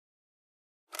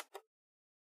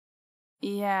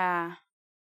Yeah.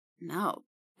 No.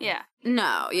 Yeah.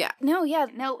 No, yeah. No, yeah,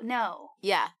 no.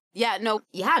 Yeah. Yeah, no.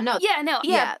 Yeah, no. Yeah, no,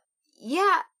 yeah.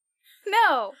 Yeah.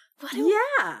 No. What no.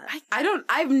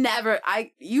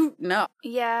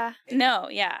 Yeah. No,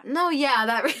 yeah. No, yeah,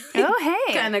 that really Oh,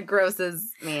 hey. kind of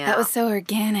grosses me out. That was so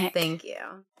organic. Thank you.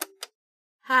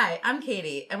 Hi, I'm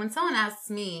Katie, and when someone asks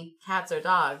me, cats or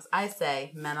dogs, I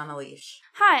say, men on a leash.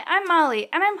 Hi, I'm Molly,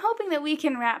 and I'm hoping that we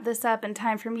can wrap this up in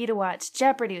time for me to watch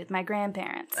Jeopardy with my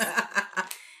grandparents.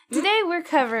 Today we're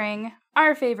covering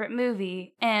our favorite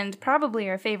movie, and probably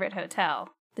our favorite hotel,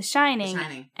 The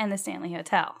Shining, and The Stanley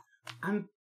Hotel.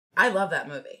 I love that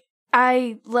movie.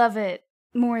 I love it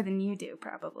more than you do,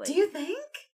 probably. Do you think?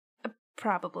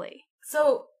 Probably.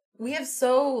 So, we have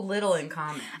so little in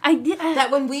common. That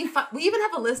when we even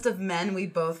have a list of men we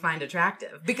both find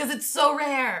attractive, because it's so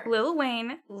rare. Lil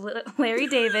Wayne, Larry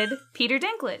David, Peter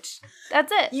Dinklage.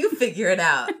 That's it. You figure it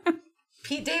out.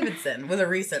 Pete Davidson was a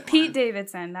recent one. Pete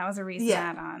Davidson, that was a recent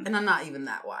add-on. And I'm not even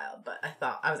that wild, but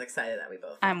I was excited that we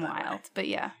both I'm wild, but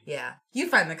yeah. Yeah. You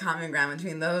find the common ground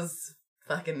between those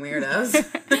fucking weirdos.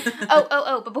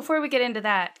 But before we get into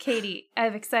that, Katie, I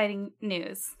have exciting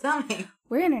news. Tell me.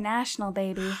 We're international,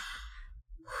 baby.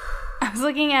 I was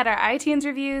looking at our iTunes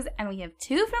reviews, and we have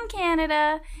 2 from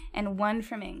Canada and 1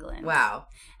 from England. Wow.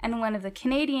 And one of the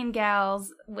Canadian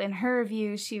gals, in her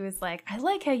review, she was like, I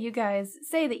like how you guys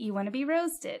say that you want to be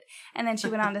roasted. And then she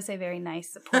went on to say very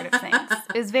nice, supportive things.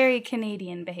 It was very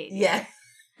Canadian behavior. Yeah.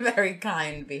 Very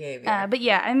kind behavior. But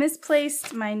yeah, I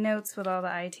misplaced my notes with all the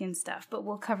iTunes stuff, but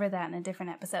we'll cover that in a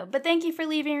different episode. But thank you for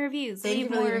leaving reviews. Thank you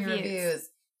for leaving reviews.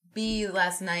 Be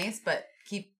less nice, but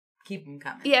keep them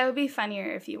coming. Yeah, it would be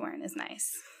funnier if you weren't as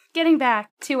nice. Getting back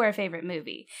to our favorite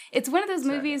movie. It's one of those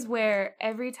movies where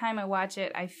every time I watch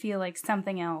it, I feel like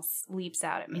something else leaps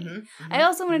out at me. Mm-hmm. I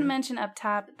also wanted to mention up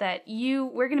top that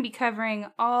we're going to be covering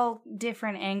all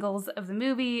different angles of the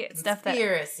movie.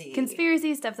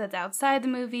 Conspiracy, stuff that's outside the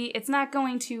movie. It's not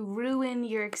going to ruin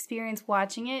your experience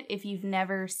watching it if you've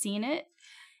never seen it.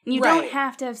 You don't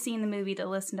have to have seen the movie to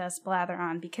listen to us blather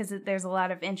on, because there's a lot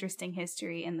of interesting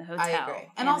history in the hotel. I agree.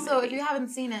 And also, if you haven't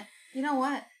seen it, you know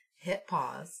what? Hit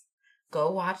pause. Go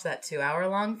watch that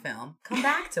 2-hour-long film. Come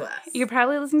back to us. You're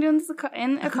probably listening to this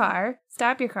in a car.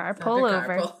 Stop your car. Pull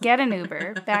over. Get an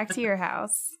Uber. Back to your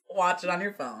house. Watch it on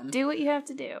your phone. Do what you have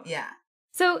to do. Yeah.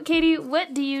 So, Katie,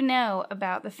 what do you know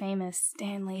about the famous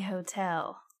Stanley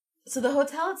Hotel? So the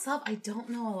hotel itself, I don't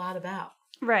know a lot about.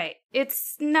 Right.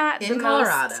 It's not in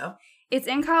Colorado. It's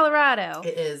in Colorado.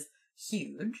 It is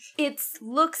huge. It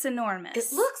looks enormous.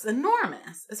 It looks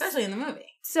enormous, especially in the movie.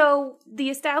 So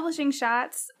the establishing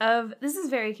shots of... This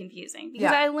is very confusing,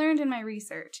 because I learned in my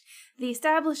research, the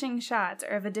establishing shots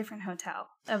are of a different hotel,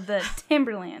 of the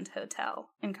Timberland Hotel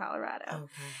in Colorado. Okay.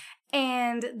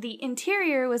 And the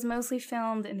interior was mostly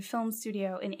filmed in a film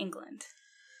studio in England.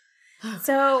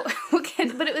 So,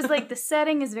 but it was like the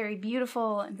setting is very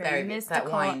beautiful and very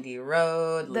mystical. That windy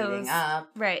road leading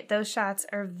up. Right. Those shots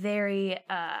are very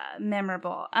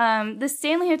memorable. The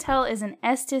Stanley Hotel is in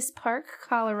Estes Park,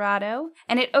 Colorado,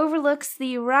 and it overlooks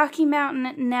the Rocky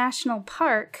Mountain National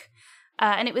Park.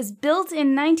 And it was built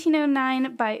in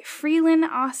 1909 by Freeland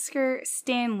Oscar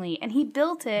Stanley, and he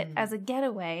built it as a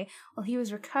getaway while he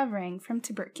was recovering from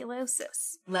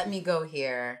tuberculosis. Let me go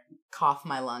here, cough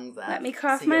my lungs out. Let me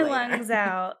cough my lungs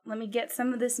out. Let me get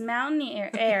some of this mountain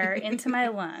air into my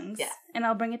lungs, and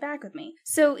I'll bring it back with me.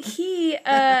 So he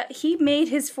made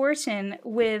his fortune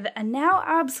with a now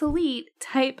obsolete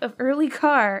type of early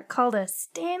car called a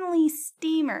Stanley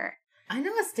Steamer. I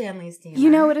know a Stanley Steamer. You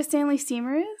know what a Stanley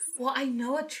Steamer is? Well, I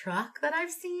know a truck that I've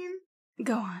seen.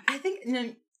 Go on. I think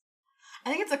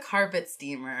it's a carpet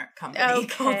steamer company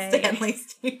called Stanley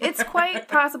Steamer. It's quite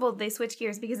possible they switched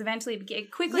gears, because eventually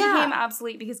it quickly became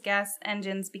obsolete because gas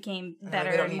engines became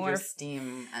better. We don't and need more your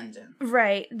steam engine.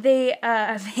 Right. They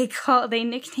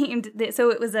nicknamed it, so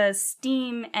it was a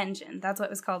steam engine. That's what it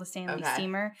was called, a Stanley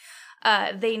Steamer.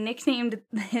 They nicknamed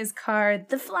his car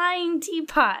the Flying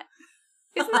Teapot.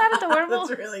 Isn't that adorable?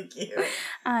 That's really cute.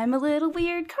 I'm a little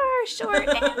weird car, short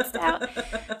and stout.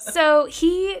 So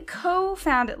he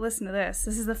co-founded, listen to this.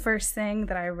 This is the first thing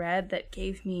that I read that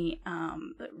gave me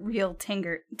real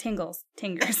tingles.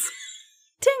 Tingles.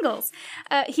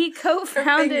 He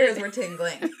co-founded... Her fingers were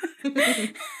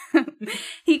tingling.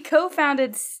 He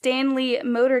co-founded Stanley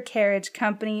Motor Carriage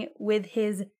Company with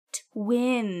his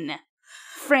twin,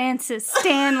 Francis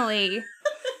Stanley.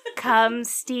 Come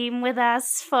steam with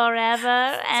us forever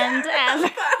and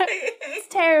ever. It's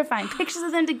terrifying. Pictures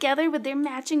of them together with their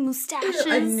matching mustaches.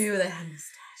 I knew they had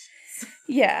mustaches.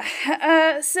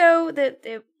 Yeah. So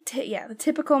the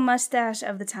typical mustache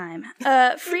of the time.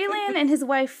 Freeland and his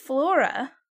wife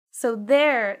Flora, so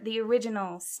they're the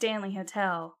original Stanley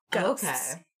Hotel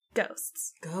ghosts. Okay.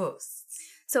 Ghosts.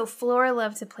 So Flora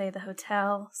loved to play the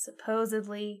hotel.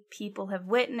 Supposedly, people have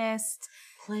witnessed.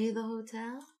 Play the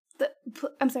hotel?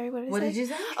 I'm sorry, what did I say? What did you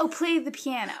say? Oh, play the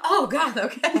piano. Oh, God,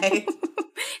 okay.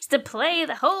 Just to play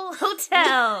the whole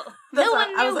hotel. No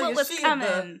one knew what was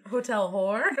coming. The hotel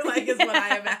whore? Like, is what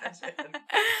I imagine.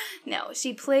 No,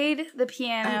 she played the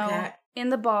piano in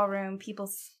the ballroom. People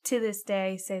to this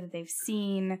day say that they've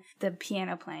seen the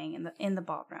piano playing in the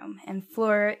ballroom. And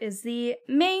Flora is the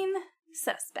main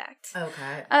suspect.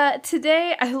 Okay.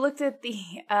 Today, I looked at the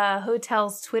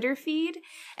hotel's Twitter feed,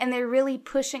 and they're really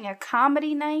pushing a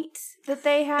comedy night that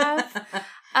they have.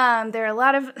 There are a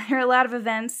lot of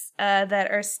events that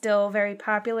are still very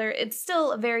popular. It's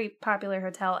still a very popular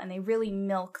hotel, and they really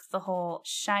milk the whole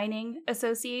Shining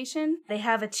association. They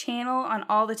have a channel on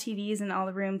all the TVs in all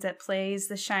the rooms that plays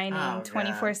The Shining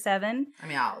 24/7. I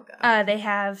mean, I'll go. They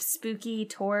have spooky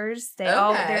tours.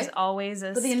 There's always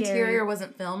a. But the interior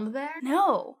wasn't filmed there?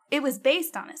 No, it was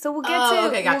based on it. So we'll get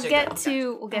we'll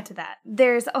get to that.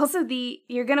 There's also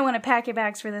you're gonna want to pack your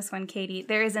bags for this one, Katie.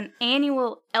 There is an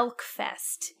annual Elk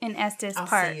Fest in Estes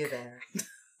Park. I'll see you there.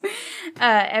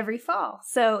 Every fall.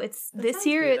 So this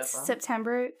year beautiful. It's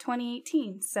September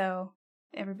 2018. So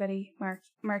everybody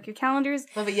mark your calendars.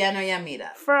 Love it. Yeah, meet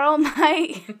up. For all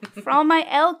my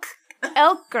elk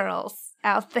girls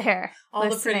out there. All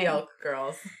listening. The pretty elk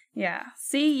girls. Yeah.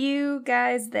 See you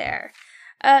guys there.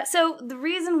 So the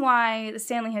reason why the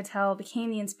Stanley Hotel became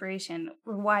the inspiration,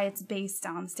 or why it's based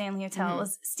on Stanley Hotel,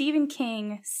 is Stephen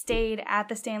King stayed at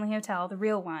the Stanley Hotel, the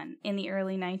real one, in the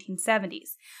early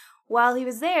 1970s. While he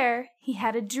was there, he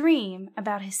had a dream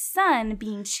about his son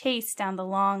being chased down the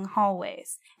long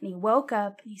hallways. And he woke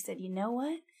up and he said, you know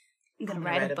what? I'm going to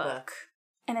write a book.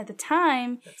 And at the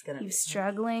time, he was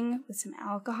struggling with some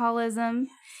alcoholism.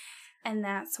 And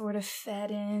that sort of fed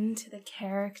into the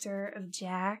character of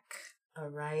Jack. A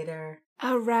writer.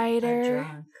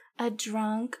 A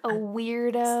drunk. A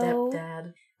weirdo.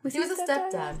 Stepdad. He was a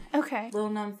stepdad. Okay. Little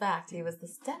known fact, he was the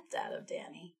stepdad of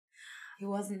Danny. He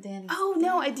wasn't Danny. Oh,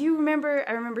 no, I do remember.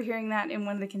 I remember hearing that in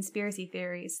one of the conspiracy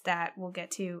theories that we'll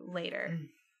get to later.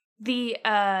 The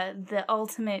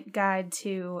ultimate guide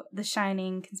to the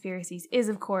Shining conspiracies is,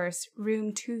 of course,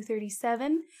 Room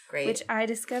 237, which I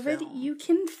discovered you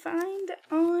can find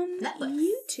on Netflix.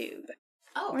 YouTube.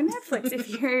 Or Netflix if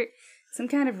you're some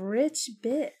kind of rich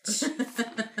bitch.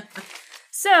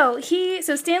 So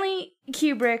Stanley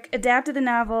Kubrick adapted the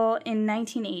novel in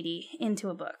 1980 into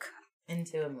a book.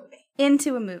 Into a movie.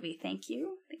 Into a movie. Thank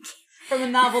you. From a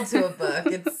novel to a book.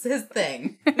 It's his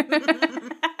thing.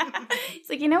 He's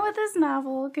like, you know what this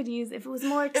novel could use if it was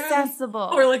more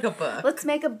accessible? Or like a book. Let's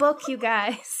make a book, you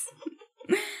guys.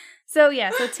 So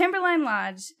Timberline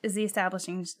Lodge is the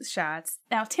establishing shots.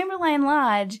 Now, Timberline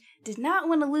Lodge did not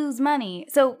want to lose money.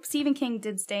 So Stephen King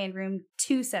did stay in room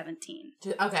 217.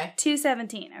 Okay.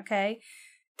 217, okay?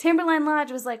 Timberline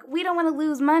Lodge was like, we don't want to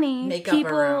lose money. Make up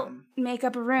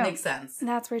a room. Makes sense. And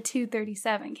that's where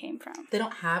 237 came from. They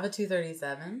don't have a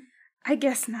 237? I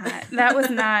guess not. That was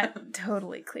not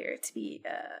totally clear, to be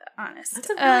honest. That's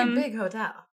a really big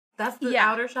hotel. That's the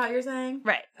outer shot you're saying?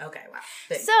 Right. Okay, wow.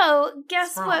 Big. So,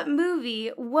 guess what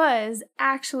movie was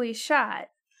actually shot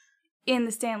in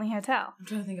the Stanley Hotel? I'm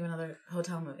trying to think of another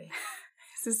hotel movie.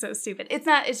 This is so stupid. It's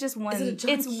not, it's just one.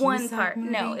 It's one part.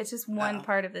 Movie? No, it's just one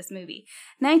part of this movie.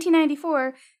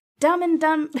 1994, Dumb and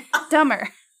Dumber.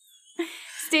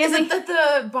 Stanley. Is it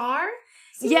the bar?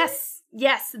 Yes,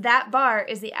 that bar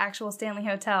is the actual Stanley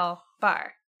Hotel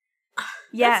bar.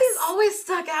 Yes. That scene's always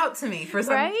stuck out to me for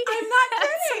some reason. Right? I'm not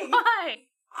kidding. That's why.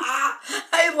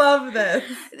 I love this.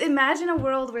 Imagine a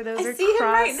world where those are see him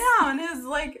right now in his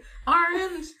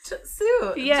orange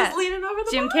suit. Yeah. Just leaning over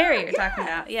the Jim bar. Carrey you're talking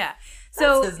about. Yeah.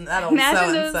 So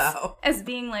imagine those as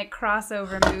being like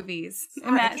crossover movies.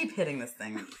 I keep hitting this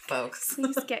thing, folks.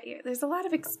 Please get your. There's a lot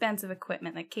of expensive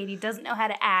equipment that Katie doesn't know how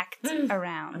to act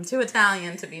around. I'm too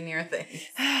Italian to be near things.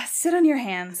 Sit on your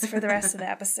hands for the rest of the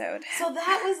episode. So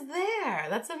that was there.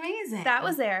 That's amazing. That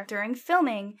was there. During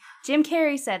filming, Jim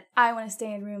Carrey said, I want to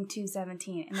stay in room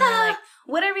 217. And they were like,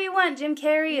 whatever you want, Jim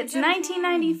Carrey. It's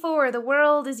 1994. The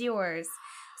world is yours.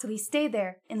 So he stayed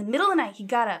there. In the middle of the night, he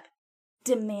got up,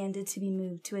 demanded to be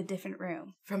moved to a different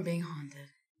room. From being haunted.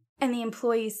 And the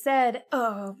employees said,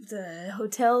 oh, the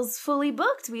hotel's fully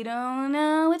booked. We don't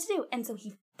know what to do. And so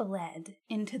he fled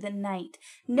into the night.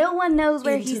 No one knows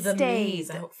where he stayed.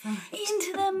 Maze out front.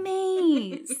 Into the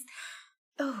maze.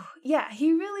 Oh, yeah,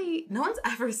 he really... No one's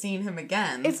ever seen him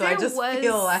again, so I just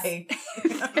feel like...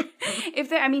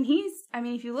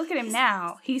 if you look at him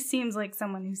now, he seems like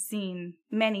someone who's seen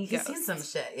many ghosts. He's seen some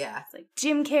shit, yeah. It's like,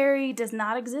 Jim Carrey does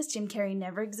not exist. Jim Carrey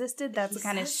never existed. That's the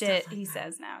kind of shit he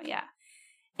says now, yeah.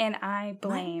 And I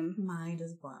blame... My mind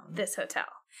is blown. This hotel.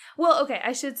 Well, okay,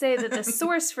 I should say that the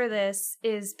source for this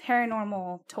is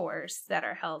paranormal tours that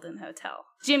are held in the hotel.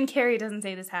 Jim Carrey doesn't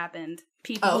say this happened.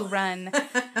 People who run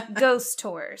ghost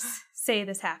tours say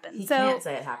this happened. He can't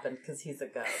say it happened because he's a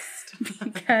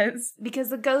ghost. because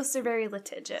the ghosts are very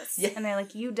litigious. Yeah. And they're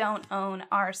like, you don't own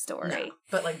our story. No,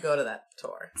 but like, go to that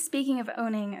tour. Speaking of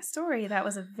owning a story, that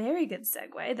was a very good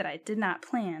segue that I did not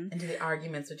plan. Into the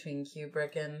arguments between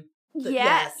Kubrick and...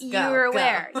 Yes, you were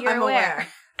aware. You're aware.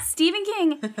 Stephen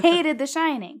King hated The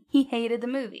Shining. He hated the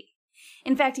movie.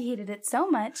 In fact, he hated it so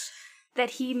much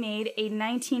that he made a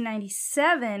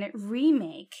 1997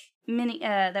 remake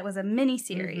that was a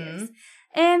miniseries.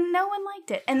 Mm-hmm. And no one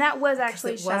liked it. And that was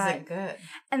actually shot. It wasn't good.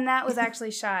 And that was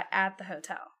actually shot at the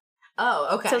hotel.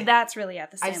 Oh, okay. So that's really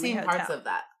at the Stanley Hotel. I've seen parts of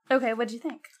that. Okay, what'd you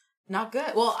think? Not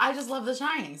good. Well, I just love The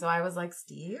Shining, so I was like,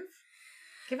 Steve,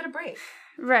 give it a break.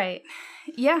 Right.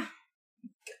 Yeah.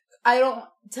 I don't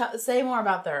say more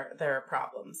about their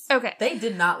problems. Okay. They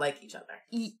did not like each other.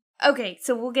 Okay,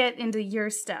 so we'll get into your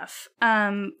stuff.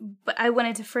 But I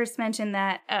wanted to first mention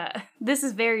that this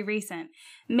is very recent.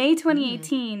 May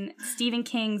 2018, Stephen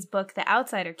King's book The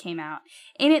Outsider came out.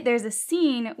 In it, there's a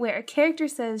scene where a character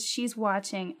says she's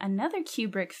watching another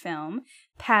Kubrick film,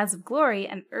 Paths of Glory,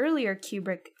 an earlier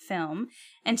Kubrick film,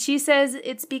 and she says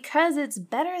it's because it's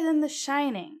better than The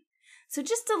Shining. So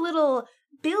just a little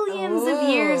billions of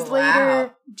years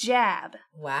later jab.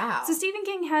 Wow. So Stephen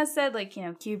King has said, like,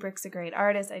 Kubrick's a great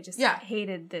artist. I just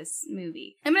hated this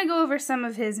movie. I'm going to go over some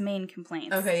of his main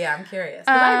complaints. Okay, yeah, I'm curious.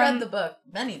 Because I read the book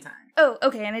many times. Oh,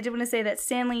 okay, and I did want to say that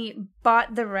Stanley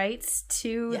bought the rights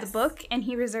to the book, and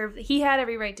he had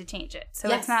every right to change it. So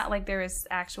it's not like there was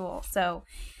actual,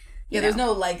 there's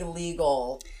no, like,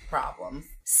 legal problems.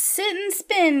 Sit and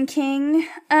spin, King.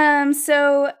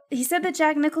 So he said that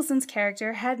Jack Nicholson's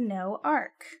character had no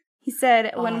arc. He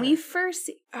said, when we first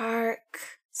see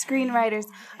screenwriters,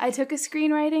 I took a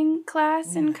screenwriting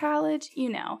class in college,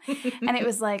 and it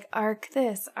was like, arc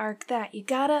this, arc that. You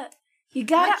gotta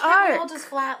arc. All just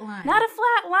flat line. Not a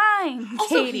flat line,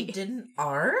 also, Katie. He didn't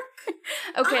arc?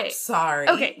 Okay. I'm sorry.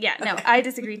 Okay, yeah, no, I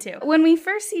disagree too. When we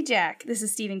first see Jack, this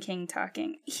is Stephen King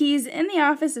talking, he's in the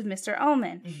office of Mr.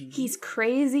 Ullman. Mm-hmm. He's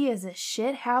crazy as a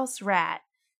shithouse rat.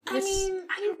 I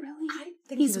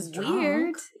think he's he was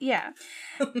weird. Drunk. Yeah.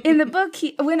 In the book,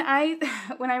 when I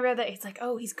read that, it's like,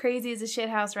 oh, he's crazy as a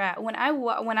shithouse rat. When I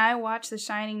watch The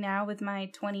Shining now with my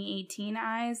 2018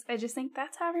 eyes, I just think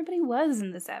that's how everybody was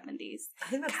in the 70s. I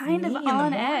think that's kind of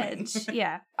on edge.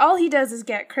 Yeah. All he does is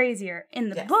get crazier.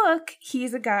 In the book,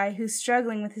 he's a guy who's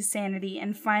struggling with his sanity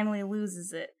and finally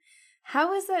loses it.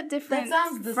 How is that different That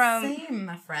sounds the from... same,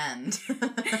 my friend.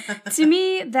 To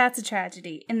me, that's a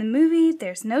tragedy. In the movie,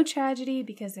 there's no tragedy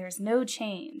because there's no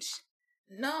change.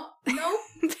 No. No.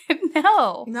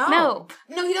 No,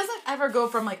 he doesn't ever go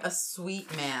from, like, a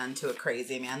sweet man to a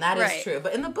crazy man. That is true.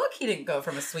 But in the book, he didn't go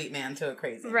from a sweet man to a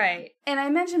crazy man. Right. And I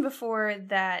mentioned before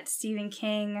that Stephen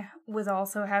King was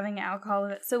also having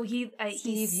alcohol. So he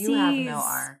sees you have no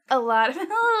arc. A lot of...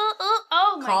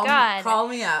 Oh my God. Call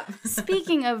me up.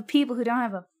 Speaking of people who don't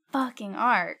have a fucking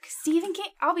arc, Stephen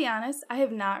King, I'll be honest, I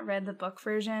have not read the book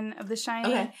version of The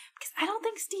Shining because I don't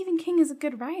think Stephen King is a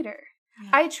good writer. Yeah.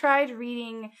 I tried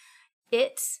reading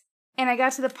it, and I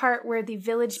got to the part where the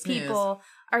village people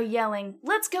are yelling,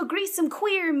 "Let's go grease some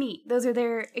queer meat." Those are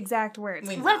their exact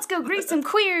words. Let's go grease some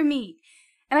queer meat.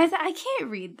 And I thought, I can't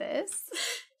read this.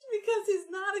 Because he's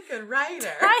not a good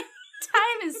writer.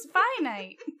 Time is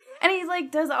finite. And he,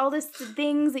 like, does all this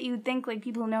things that you would think, like,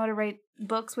 people who know how to write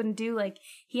books wouldn't do. Like,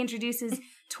 he introduces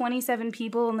 27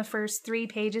 people in the first 3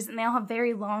 pages, and they all have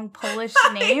very long Polish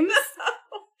names.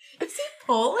 Is he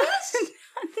Polish?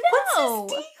 No.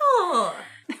 What's his deal?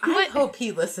 I hope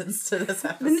he listens to this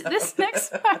episode. This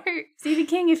next part, Stephen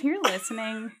King, if you're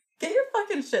listening, get your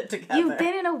fucking shit together. You've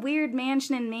been in a weird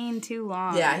mansion in Maine too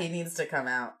long. Yeah, he needs to come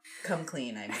out. Come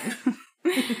clean, I mean.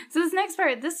 So this next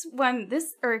part, this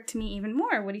irked me even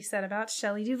more, what he said about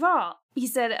Shelley Duvall. He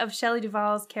said of Shelley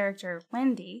Duvall's character,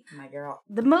 Wendy, my girl,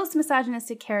 the most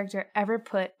misogynistic character ever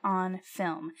put on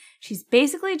film. She's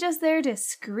basically just there to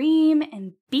scream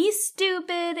and be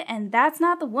stupid, and that's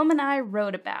not the woman I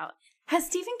wrote about. Has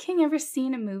Stephen King ever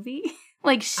seen a movie?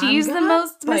 Like, she's the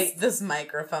most... bite this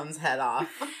microphone's head off.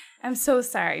 I'm so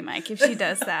sorry, Mike, if she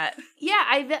does that. Yeah,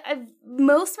 I've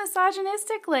most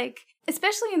misogynistic, like...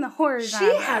 Especially in the horror genre.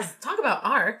 She has... Talk about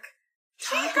arc.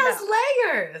 She has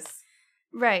layers.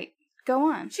 Right. Go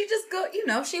on. She just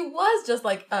she was just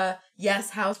like a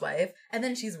housewife, and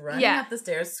then she's running up the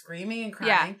stairs screaming and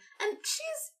crying, and she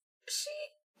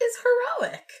is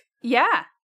heroic. Yeah.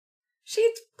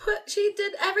 She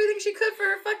did everything she could for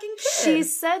her fucking kid.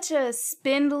 She's such a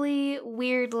spindly,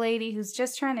 weird lady who's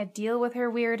just trying to deal with her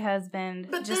weird husband,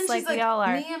 but just then like we all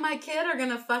are. Me and my kid are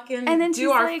gonna fucking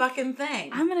do our fucking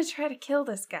thing. I'm gonna try to kill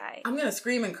this guy. I'm gonna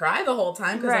scream and cry the whole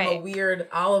time because I'm a weird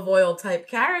olive oil type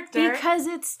character. Because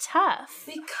it's tough.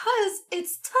 Because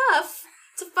it's tough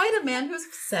to fight a man who's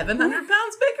 700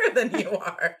 pounds bigger than you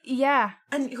are. Yeah.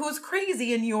 And who's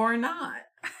crazy and you're not.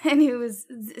 And who is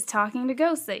talking to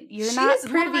ghosts that you're not privy to.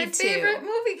 She's one of my favorite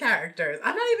movie characters.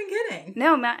 I'm not even kidding.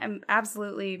 No,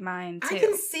 absolutely mine too. I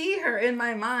can see her in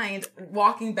my mind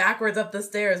walking backwards up the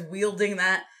stairs wielding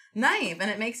that knife, and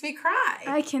it makes me cry.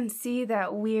 I can see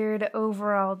that weird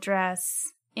overall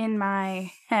dress in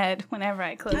my head whenever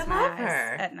I close my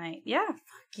eyes at night. Yeah.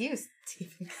 Fuck you,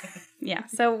 Stephen King. Yeah,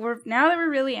 so now that we're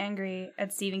really angry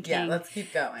at Stephen King. Yeah, let's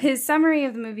keep going. His summary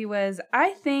of the movie was, I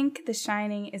think The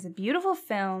Shining is a beautiful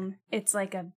film. It's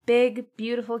like a big,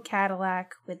 beautiful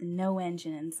Cadillac with no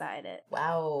engine inside it.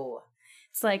 Wow.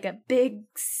 It's like a big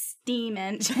steam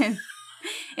engine.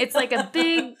 It's like a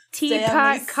big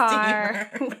teapot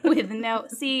car with no...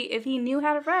 See, if he knew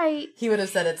how to write... He would have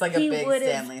said it's like a big Stanley steamer. He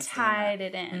would have tied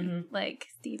it in, like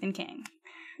Stephen King.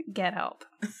 Get help.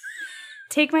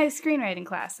 Take my screenwriting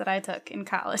class that I took in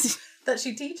college. That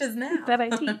she teaches now. That I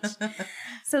teach.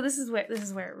 So this is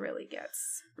where it really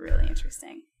gets really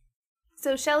interesting.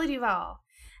 So Shelley Duvall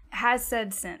has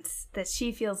said since that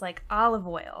she feels like Olive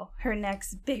Oil, her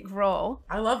next big role.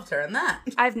 I loved her in that.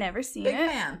 I've never seen it. Big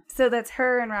fan. So that's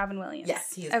her and Robin Williams.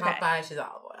 Yes, he is Popeye, she's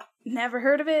Olive Oil. Never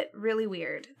heard of it. Really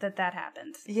weird that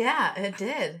happened. Yeah, it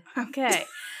did. Okay.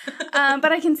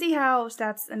 But I can see how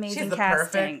that's amazing She's the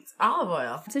casting. Perfect Olive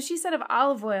Oil. So she said of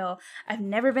Olive Oil, I've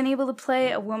never been able to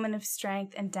play a woman of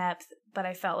strength and depth, but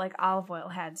I felt like Olive Oil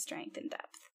had strength and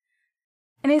depth.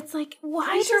 And it's like,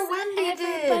 why does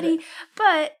everybody? Did.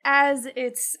 But as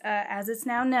it's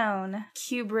now known,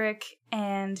 Kubrick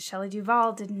and Shelley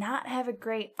Duvall did not have a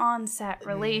great on-set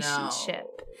relationship.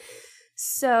 No.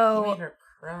 So he made her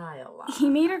cry a lot. He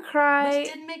made her cry. Which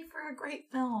didn't make for a great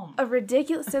film. A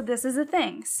ridiculous. So this is the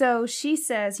thing. So she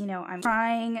says, I'm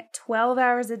crying 12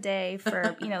 hours a day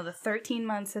for, the 13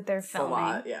 months that they're filming. That's a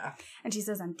lot, yeah. And she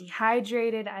says, I'm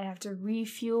dehydrated. I have to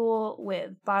refuel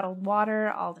with bottled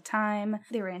water all the time.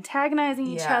 They were antagonizing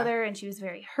each other, and she was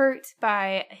very hurt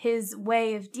by his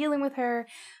way of dealing with her.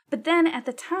 But then at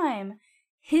the time,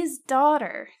 his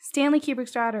daughter, Stanley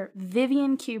Kubrick's daughter,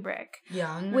 Vivian Kubrick,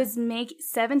 was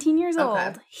 17 years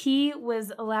old. He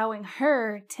was allowing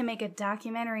her to make a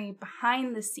documentary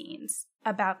behind the scenes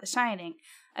about The Shining.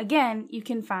 Again, you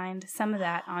can find some of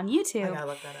that on YouTube. I gotta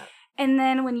look that up. And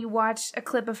then when you watch a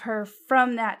clip of her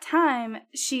from that time,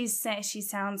 she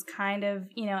sounds kind of,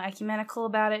 ecumenical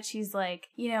about it. She's like,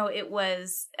 it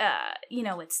was,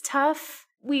 it's tough.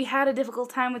 We had a difficult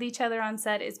time with each other on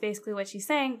set is basically what she's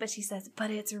saying, but she says,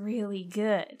 but it's really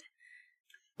good.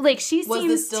 Like, she was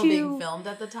this still being filmed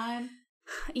at the time?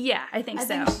 Yeah, I think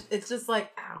so. Think it's just like,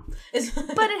 ow.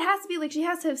 But it has to be, like, she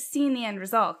has to have seen the end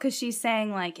result, because she's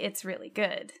saying, like, it's really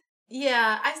good.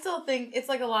 Yeah, I still think it's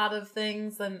like a lot of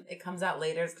things, and it comes out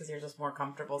later because you're just more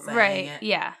comfortable saying it.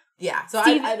 Yeah. Yeah, so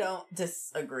I don't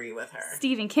disagree with her.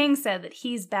 Stephen King said that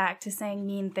he's back to saying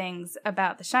mean things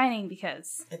about The Shining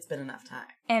because... it's been enough time.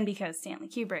 And because Stanley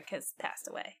Kubrick has passed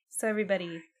away. So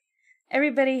everybody...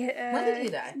 when did he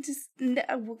die?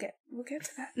 We'll get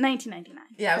to that. 1999.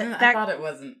 Yeah, I thought it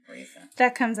wasn't recent.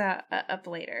 That comes out up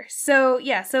later. So,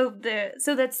 yeah, so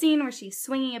that scene where she's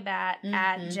swinging a bat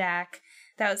at Jack...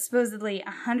 that was supposedly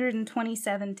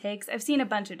 127 takes. I've seen a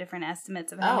bunch of different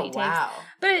estimates of how many takes.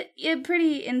 But a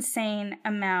pretty insane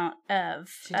amount of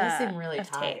she does seem really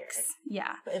tired. Takes.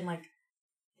 Yeah. But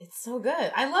it's so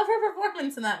good. I love her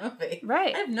performance in that movie.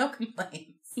 Right. I have no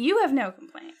complaints. You have no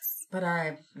complaints. But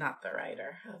I'm not the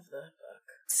writer of the book.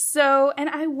 So, and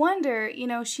I wonder,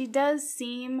 she does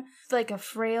seem like a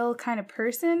frail kind of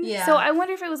person. Yeah. So I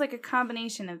wonder if it was like a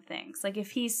combination of things. Like if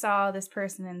he saw this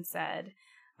person and said...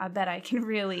 I bet I can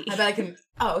really...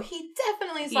 Oh, he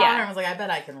definitely saw her and was like, I bet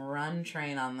I can run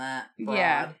train on that broad.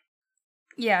 Yeah.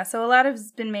 Yeah, so a lot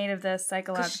has been made of the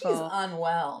psychological... she's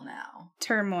unwell now.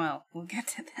 Turmoil. We'll get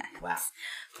to that. Wow.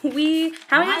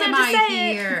 How many times to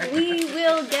say it? We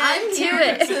will get to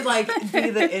it. I'm here to, be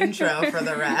the intro for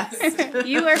the rest.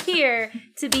 You are here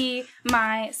to be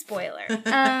my spoiler.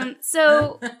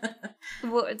 So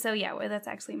yeah, that's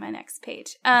actually my next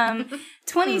page.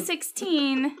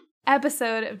 2016...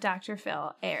 episode of Dr.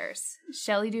 Phil airs.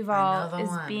 Shelley Duvall is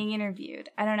being interviewed.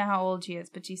 I don't know how old she is,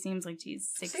 but she seems like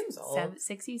she's 60s,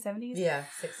 70s? Yeah,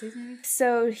 60s maybe.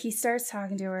 So he starts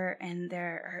talking to her, and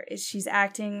she's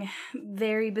acting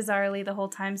very bizarrely the whole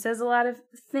time. Says a lot of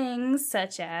things,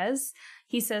 such as,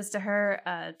 he says to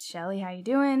her, Shelley, how you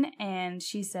doing? And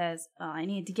she says, I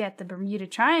need to get the Bermuda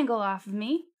Triangle off of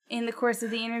me. In the course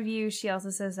of the interview, she also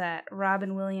says that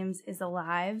Robin Williams is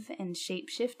alive and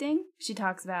shape-shifting. She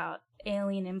talks about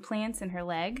alien implants in her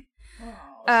leg.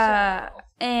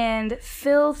 And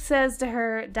Phil says to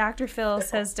her, Dr. Phil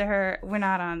says to her, we're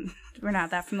not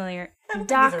that familiar.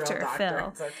 Dr.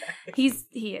 Phil. Okay.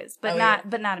 He is, but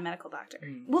not a medical doctor.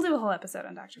 We'll do a whole episode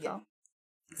on Dr. Phil.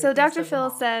 So Dr. Phil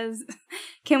says,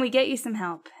 can we get you some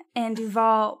help? And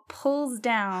Duvall pulls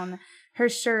down her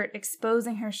shirt,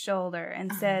 exposing her shoulder,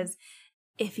 and says,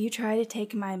 if you try to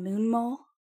take my moon mole,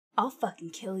 I'll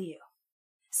fucking kill you.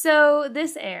 So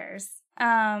this airs.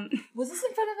 Was this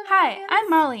in front of an Hi, audience? I'm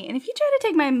Molly, and if you try to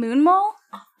take my moon mole,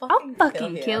 I'll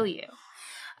fucking kill you.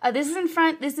 This is in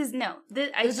front. This is no.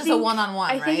 It's just a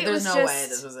one-on-one, right? There's no way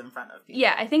this was in front of people.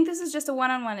 Yeah, I think this is just a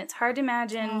one-on-one. It's hard to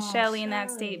imagine Shelley in that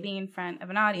state being in front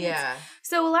of an audience. Yeah.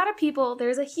 So a lot of people,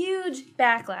 there's a huge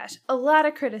backlash. A lot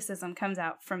of criticism comes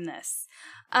out from this.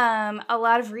 A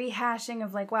lot of rehashing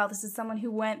of like, wow, this is someone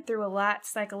who went through a lot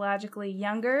psychologically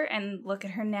younger, and look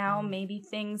at her now. Maybe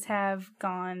things have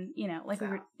gone,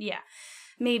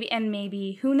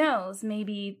 maybe who knows?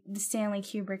 Maybe Stanley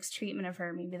Kubrick's treatment of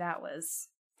her, maybe that was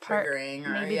triggering,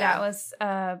 that was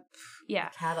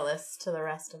catalyst to the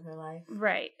rest of her life,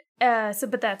 right?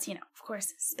 But that's of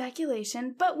course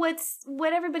speculation. But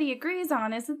what everybody agrees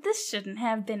on is that this shouldn't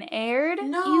have been aired.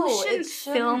 No, you shouldn't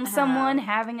film someone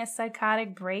having a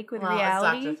psychotic break with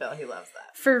reality. It's Dr. Phil, he loves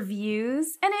that for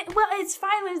views, and it's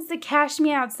fine when it's the Cash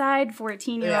Me Outside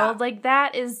 14-year-old. Like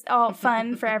that is all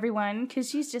fun for everyone because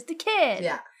she's just a kid.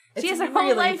 Yeah. She has her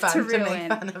whole life to ruin. Make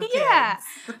fun of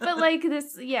but like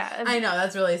this, I know,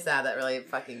 that's really sad. That really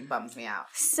fucking bums me out.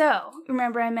 So,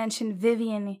 remember I mentioned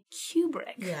Vivian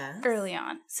Kubrick early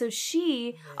on. So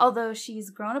she, although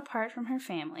she's grown apart from her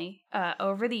family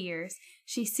over the years,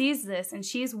 she sees this, and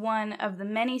she's one of the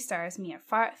many stars. Mia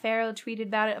Farrow tweeted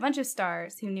about it. A bunch of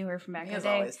stars who knew her from back in the day.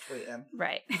 Always tweeting.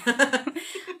 Right.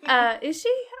 Is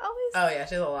she always? Oh, yeah,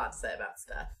 she has a lot to say about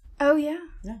stuff. Oh, yeah?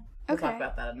 Yeah. We'll talk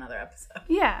about that in another episode.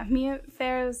 Yeah, Mia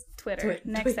Farrow's Twitter.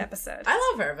 Next episode.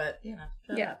 I love her, but,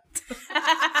 shut up.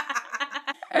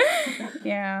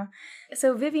 Yeah.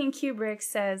 So Vivian Kubrick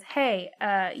says, hey,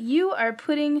 you are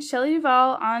putting Shelley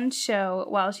Duvall on show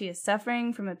while she is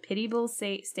suffering from a pitiable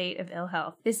state of ill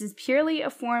health. This is purely a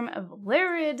form of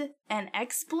lurid and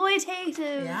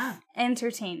exploitative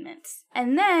entertainment.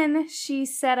 And then she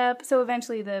set up, so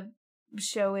eventually the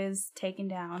show is taken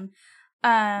down,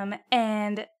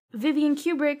 and Vivian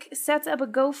Kubrick sets up a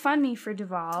GoFundMe for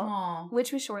Duvall,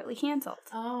 which was shortly canceled.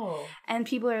 Oh. And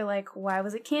people are like, why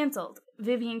was it canceled?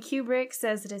 Vivian Kubrick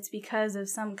says that it's because of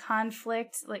some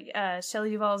conflict, like Shelley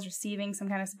Duvall is receiving some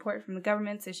kind of support from the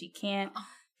government, so she can't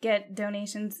get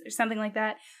donations or something like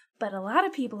that. But a lot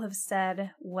of people have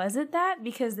said, was it that?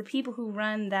 Because the people who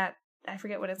run that, I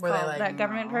forget what it's called, that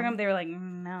government program, they were like,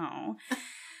 no.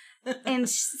 And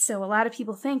so a lot of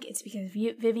people think it's because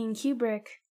Vivian Kubrick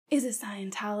is a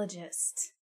Scientologist.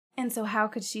 And so how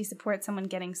could she support someone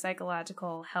getting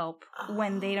psychological help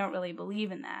when they don't really believe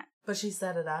in that? But she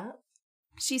set it up?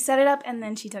 She set it up and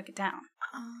then she took it down.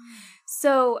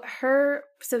 So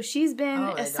she's been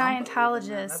a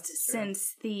Scientologist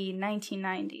since the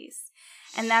 1990s.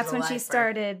 And that's when she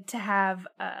started to have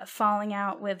falling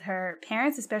out with her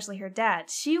parents, especially her dad.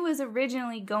 She was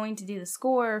originally going to do the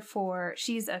score for,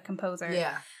 she's a composer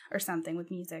or something with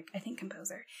music, I think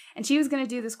composer. And she was going to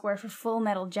do the score for Full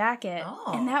Metal Jacket.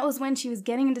 Oh. And that was when she was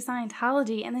getting into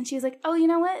Scientology. And then she was like, oh, you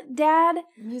know what? Dad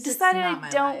decided I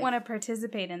don't want to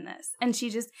participate in this. And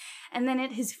and then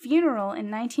at his funeral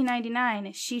in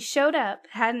 1999, she showed up,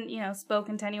 hadn't,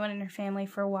 spoken to anyone in her family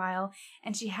for a while.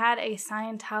 And she had a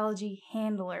Scientology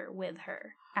handler with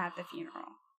her at the funeral.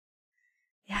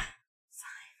 Yeah.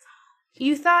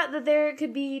 You thought that there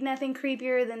could be nothing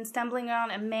creepier than stumbling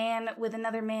on a man with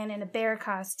another man in a bear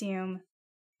costume,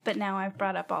 but now I've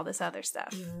brought up all this other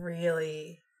stuff. You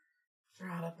really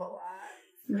brought up a lot.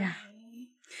 Yeah.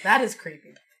 That is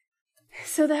creepy.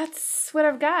 So that's what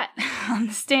I've got on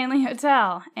the Stanley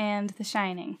Hotel and The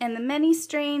Shining, and the many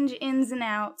strange ins and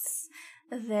outs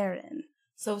therein.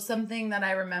 So something that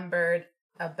I remembered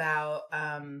about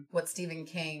what Stephen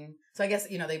King, so I guess,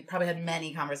 they probably had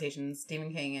many conversations,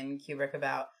 Stephen King and Kubrick,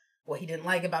 about what he didn't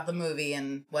like about the movie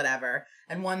and whatever.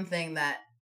 And one thing that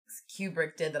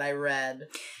Kubrick did that I read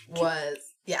was...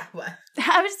 Yeah, what?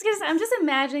 I was just gonna say, I'm just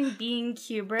imagining being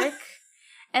Kubrick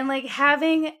and like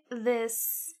having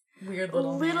this weird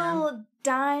little man.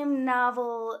 dime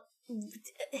novel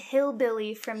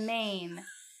hillbilly from Maine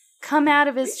come out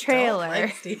of his trailer don't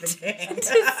like Stephen King.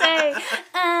 to say,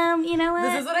 you know what?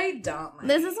 This is what I don't like.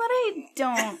 This is what I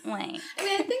don't like. I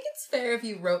mean, I think it's fair if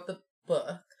you wrote the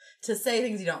book to say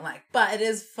things you don't like, but it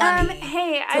is funny.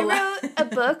 Hey, I wrote a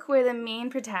book where the main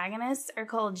protagonists are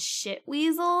called shit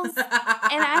weasels, and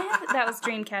that was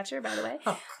Dreamcatcher, by the way.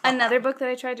 Oh, another book that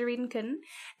I tried to read and couldn't,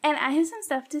 and I have some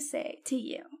stuff to say to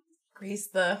you. Grease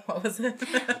the, what was it?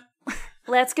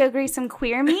 Let's go grease some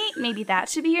queer meat. Maybe that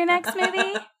should be your next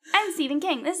movie. I'm Stephen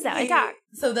King. This is how I talk.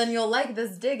 So then you'll like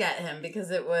this dig at him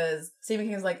because it was, Stephen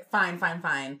King was like, fine.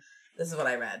 This is what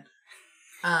I read.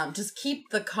 Just keep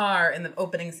the car in the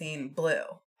opening scene blue.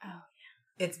 Oh,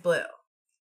 yeah. It's blue.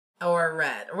 Or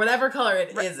red. Or whatever color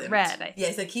it isn't. Red, I think.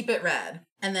 Yeah, so keep it red.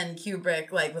 And then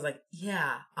Kubrick was like,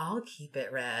 yeah, I'll keep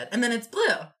it red. And then it's blue.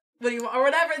 What do you want? Or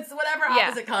whatever. It's whatever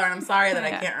opposite color. And I'm sorry that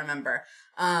I can't remember.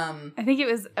 I think it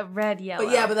was a red yellow.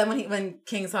 But then when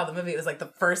King saw the movie, it was like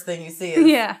the first thing you see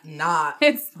is not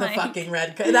the fucking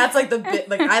red. That's like the bit,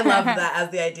 like I love that as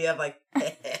the idea of like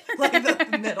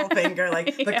the middle finger,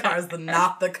 like the car's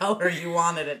not the color you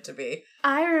wanted it to be.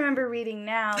 I remember reading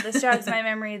now, this jogs my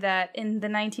memory, that in the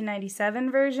 1997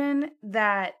 version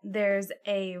that there's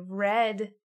a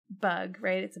red bug,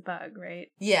 right? It's a bug, right?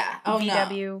 Yeah. Oh,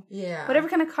 VW. No. Yeah. Whatever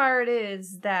kind of car it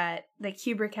is that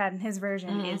Kubrick had in his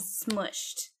version is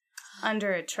smushed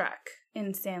under a truck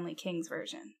in Stanley King's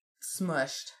version.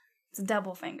 Smushed. It's a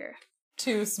double finger.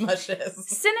 2 smushes.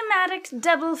 Cinematic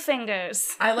double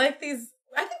fingers. I like these.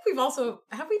 I think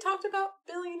have we talked about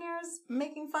billionaires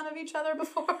making fun of each other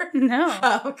before? No.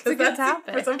 Oh, it's a good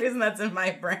topic. For some reason that's in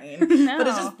my brain. No. But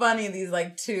it's just funny, these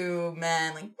like 2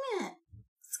 men like, meh.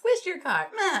 Squished your car.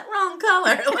 Meh, wrong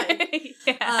color.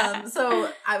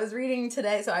 So I was reading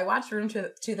today. So I watched Room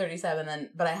 237,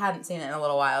 but I hadn't seen it in a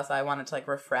little while, so I wanted to like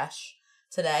refresh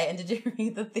today. And did you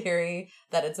read the theory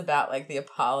that it's about like the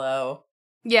Apollo?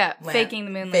 Yeah, faking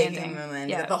the moon landing. Faking the moon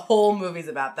landing. Yeah. The whole movie's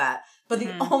about that. But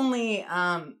the only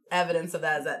evidence of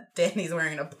that is that Danny's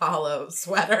wearing an Apollo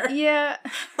sweater. Yeah.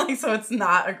 So it's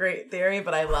not a great theory,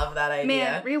 but I love that idea.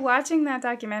 Man, rewatching that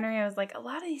documentary, I was like, a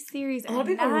lot of these theories are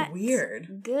not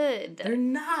weird. Good. They're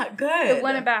not good. The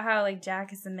one about how like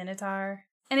Jack is a minotaur.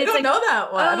 And I don't know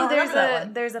that one. I don't remember that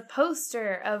one. There's a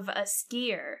poster of a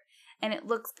skier. And it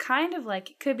looks kind of like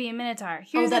it could be a minotaur.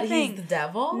 Here's the thing. He's the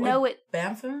devil? No, like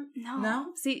Bamford? No.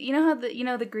 See, you know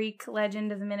how the Greek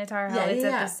legend of the minotaur, how it's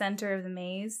at the center of the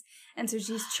maze? And so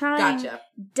she's trying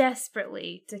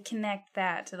desperately to connect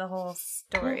that to the whole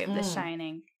story of The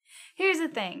Shining. Here's the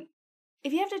thing.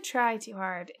 If you have to try too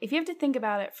hard, if you have to think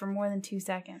about it for more than 2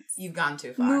 seconds, you've gone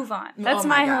too far. Move on. That's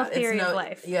my whole theory of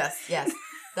life. Yes.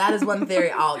 That is one theory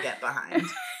I'll get behind.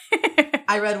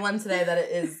 I read one today that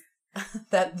it is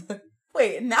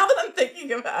wait, now that I'm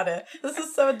thinking about it, this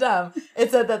is so dumb.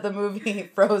 It said that the movie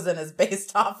Frozen is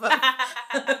based off of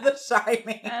The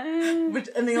Shining.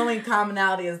 And the only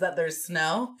commonality is that there's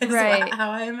snow. Right.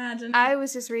 How I imagine. I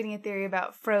was just reading a theory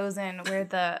about Frozen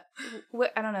where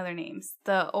I don't know their names.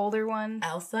 The older one.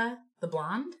 Elsa? The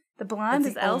blonde? The blonde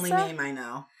is Elsa? That's the only name I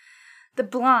know. The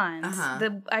blonde.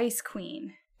 The Ice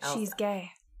Queen. Elsa. She's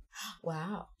gay.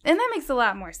 Wow. And that makes a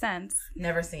lot more sense.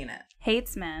 Never seen it.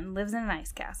 Hates men, lives in an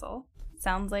ice castle.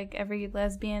 Sounds like every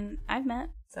lesbian I've met.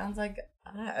 Sounds like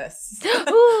us.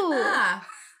 Ooh.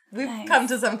 We've come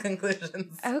to some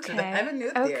conclusions. Okay. Today. I have a new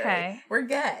theory. Okay. We're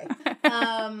gay.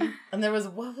 And there was,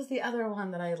 what was the other one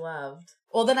that I loved?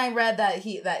 Well, then I read that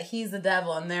he's the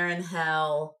devil and they're in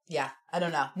hell. Yeah, I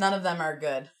don't know. None of them are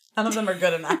good. None of them are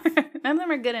good enough. None of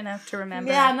them are good enough to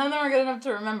remember. Yeah, none of them are good enough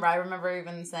to remember. I remember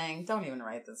even saying, don't even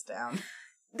write this down.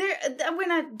 We're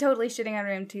not totally shitting on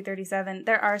Room 237.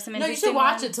 There are some interesting ones. No, you should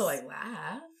watch it to like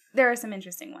laugh. There are some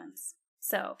interesting ones.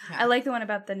 So, I like the one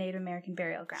about the Native American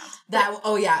burial ground. That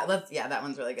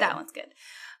one's really good. That one's good.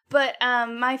 But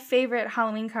my favorite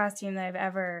Halloween costume that I've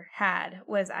ever had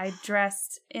was I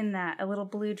dressed in a little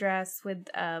blue dress with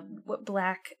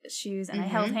black shoes, and I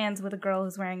held hands with a girl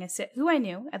who's wearing who I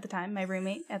knew at the time, my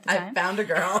roommate at the time. I found a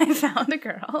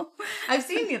girl. I've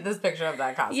seen this picture of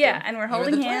that costume. Yeah, and we're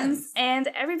holding hands, twins. And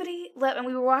everybody and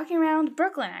we were walking around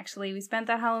Brooklyn, actually. We spent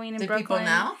that Halloween in Brooklyn. Did people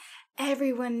know?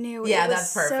 Everyone knew. Yeah,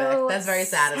 that's perfect. So that's very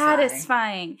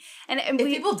satisfying. And if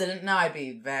people didn't know, I'd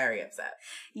be very upset.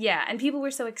 Yeah, and people were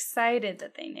so excited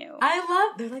that they knew.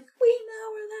 They're like, we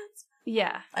know where that's from.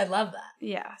 Yeah. I love that.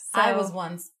 Yeah. I was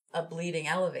once a bleeding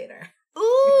elevator. Ooh.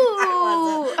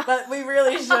 I wasn't, but we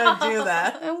really should do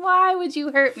that. Why would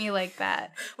you hurt me like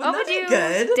that? Wouldn't What would that you be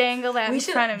good? dangle that in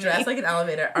front of me? We should dress like an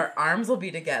elevator. Our arms will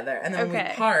be together. And then when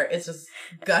we part, it's just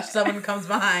gush. Someone comes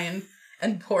behind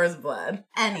and pours blood.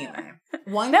 Anyway.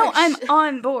 I'm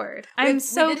on board. I'm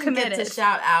so committed. Get to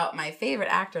shout out my favorite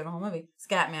actor in the whole movie,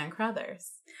 Scatman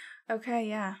Crothers. Okay,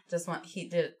 yeah. He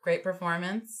did a great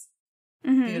performance.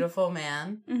 Mm-hmm. Beautiful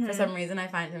man. Mm-hmm. For some reason, I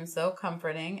find him so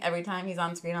comforting. Every time he's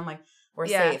on screen, I'm like, we're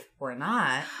safe. We're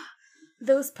not.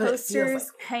 Those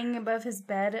posters hanging above his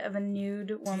bed of a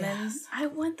nude woman. Yes. I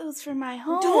want those for my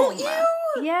home. Don't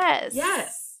you? Yes.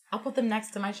 Yes. I'll put them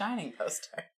next to my Shining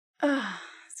poster.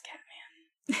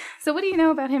 Scatman. So what do you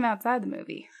know about him outside the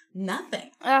movie?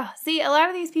 Nothing. See, a lot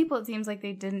of these people, it seems like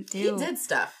they didn't do. He did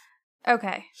stuff.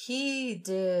 Okay. He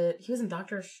was in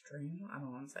Doctor Strange. I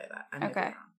don't want to say that. I may be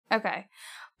wrong. Okay.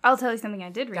 I'll tell you something I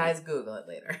did read. Guys, Google it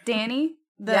later. Danny.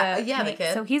 The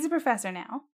kid. So he's a professor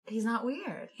now. He's not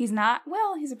weird. He's not.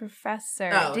 Well, he's a professor.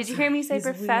 Oh, did you hear me say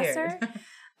professor?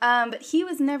 But he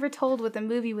was never told what the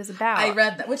movie was about. I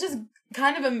read that, which is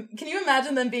kind of can you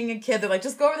imagine them being a kid? They're like,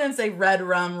 just go over there and say red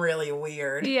rum really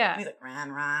weird. Yeah. And he's like,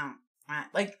 ran rum.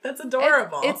 Like, that's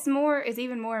adorable. It's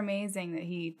even more amazing that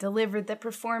he delivered the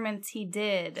performance he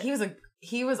did.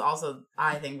 He was also,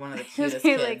 I think, one of the cutest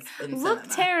kids in cinema.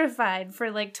 Looked terrified for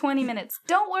like 20 minutes.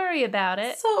 Don't worry about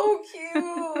it. So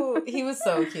cute. He was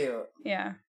so cute.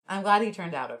 Yeah. I'm glad he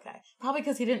turned out okay. Probably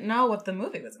because he didn't know what the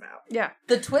movie was about. Yeah.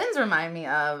 The twins remind me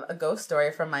of a ghost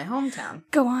story from my hometown.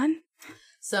 Go on.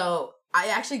 So I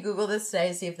actually Googled this today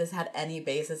to see if this had any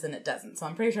basis, and it doesn't. So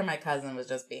I'm pretty sure my cousin was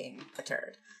just being a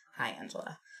turd. Hi,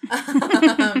 Angela.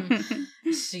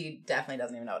 She definitely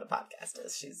doesn't even know what a podcast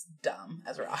is. She's dumb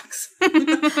as rocks.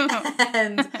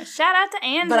 And shout out to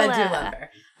Angela. But I do love her.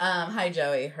 Hi,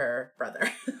 Joey, her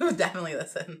brother, who definitely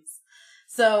listens.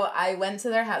 So I went to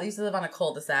their house. They used to live on a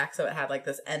cul-de-sac, so it had like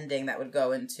this ending that would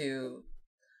go into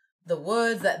the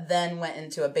woods that then went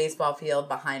into a baseball field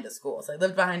behind a school. So I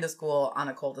lived behind a school on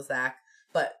a cul-de-sac,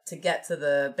 but to get to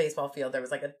the baseball field, there was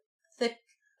like a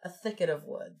thicket of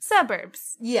woods.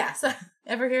 Suburbs. Yeah. So,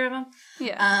 ever hear of them?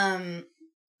 Yeah.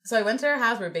 So I went to her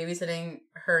house. We were babysitting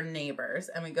her neighbors,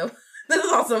 and we go. This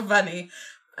is also funny,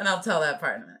 and I'll tell that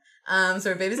part in a minute.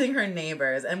 So we're babysitting her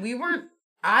neighbors, and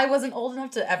I wasn't old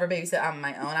enough to ever babysit on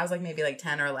my own. I was like maybe like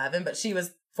 10 or 11, but she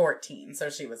was 14, so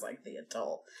she was like the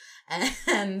adult.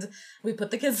 And we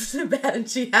put the kids to bed, and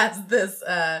she has this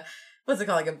what's it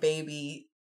called, like a baby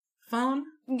phone?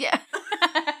 Yeah.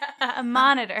 A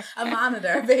monitor. A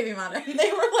baby monitor.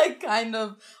 They were like kind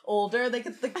of older. The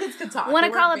kids could talk. Want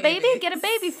to call a baby? Get a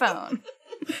baby phone.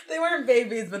 They weren't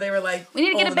babies, but they were like, we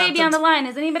need to get a baby on the line.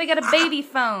 Has anybody got a baby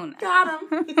phone? Got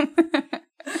them.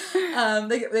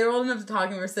 They were old enough to talk,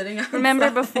 and we were sitting outside. Remember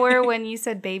before when you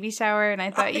said baby shower, and I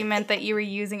thought you meant that you were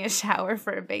using a shower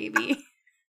for a baby?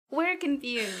 We're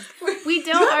confused. We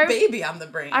don't have baby on the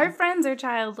brain. Our friends are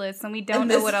childless, and we don't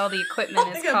know what all the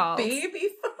equipment is called. A baby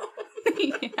phone.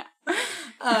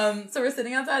 Yeah. So we're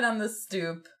sitting outside on the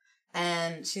stoop,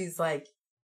 and she's like,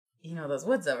 "You know those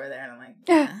woods over there?" And I'm like,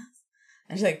 "Yes."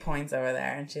 And she like points over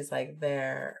there, and she's like,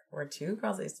 "There were two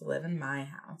girls that used to live in my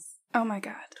house. Oh my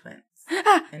God, twins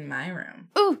in my room.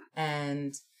 Ooh,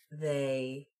 and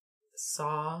they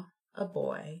saw a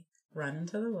boy run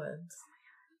into the woods."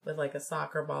 With like a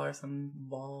soccer ball or some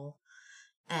ball.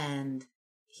 And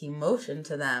he motioned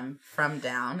to them from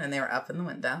down, and they were up in the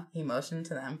window. He motioned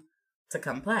to them to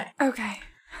come play. Okay.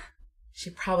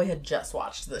 She probably had just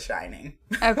watched The Shining.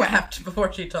 Okay.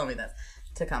 Before she told me this.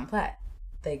 To come play.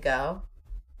 They go,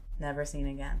 never seen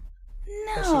again.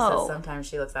 No. But she says sometimes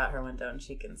she looks out her window and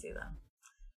she can see them.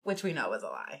 Which we know is a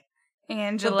lie.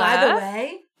 Angela. But by the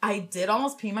way, I did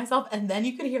almost pee myself, and then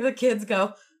you could hear the kids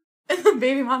go, in the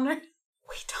baby monitor,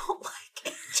 "We don't like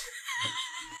it."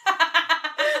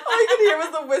 All you could hear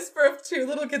was the whisper of two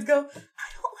little kids go, "I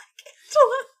don't like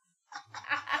Angela."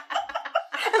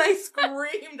 And I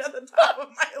screamed at the top of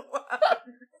my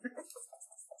lungs.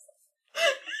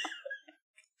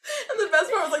 And the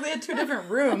best part was like they had two different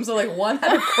rooms. So like one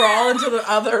had to crawl into the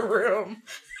other room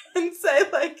and say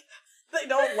like, they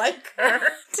don't like her.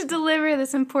 To deliver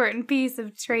this important piece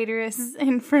of traitorous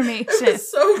information. It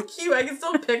was so cute. I can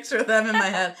still picture them in my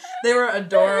head. They were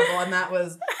adorable, and that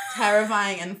was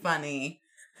terrifying and funny.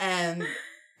 And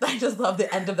I just love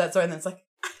the end of that story. And then it's like,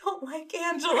 "I don't like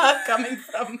Angela," coming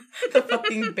from the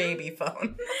fucking baby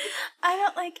phone. I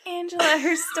don't like Angela.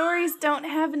 Her stories don't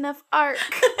have enough arc.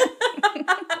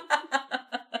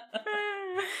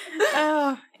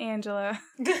 Oh, Angela.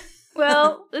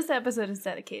 Well, this episode is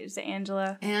dedicated to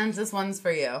Angela. And this one's for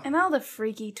you. And all the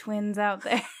freaky twins out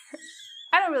there.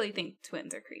 I don't really think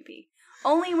twins are creepy.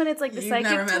 Only when it's like the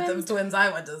psychic never met twins. the twins I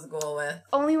went to school with.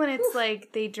 Only when it's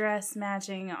like they dress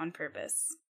matching on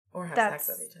purpose. Or have sex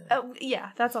with each other. Oh, yeah,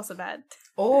 that's also bad.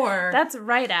 Or that's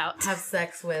right out. Have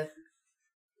sex with.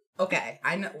 Okay,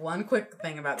 I know one quick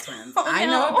thing about twins. Oh, I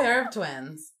know a pair of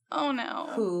twins. Oh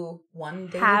no. Who one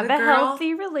dated have a girl.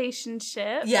 Healthy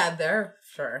relationship. Yeah, they're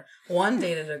sure. One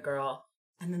dated a girl,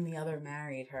 and then the other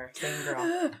married her. Same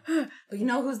girl. But you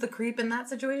know who's the creep in that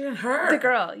situation? Her. The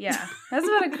girl, yeah. That's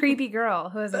about a creepy girl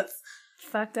who has a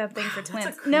fucked up thing for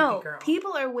twins. No, girl.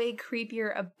 People are way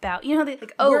creepier about, you know, they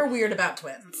like, we're weird about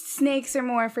twins. Snakes are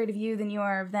more afraid of you than you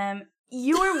are of them.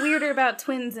 You're weirder about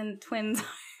twins than twins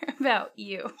are about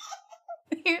you.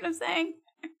 You hear what I'm saying?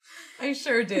 I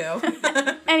sure do.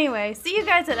 Anyway, see you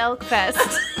guys at Elk Fest.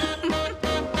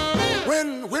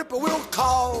 When whippoorwill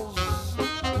calls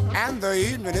and the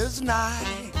evening is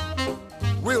nigh,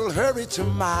 we'll hurry to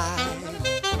my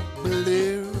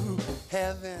blue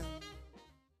heaven.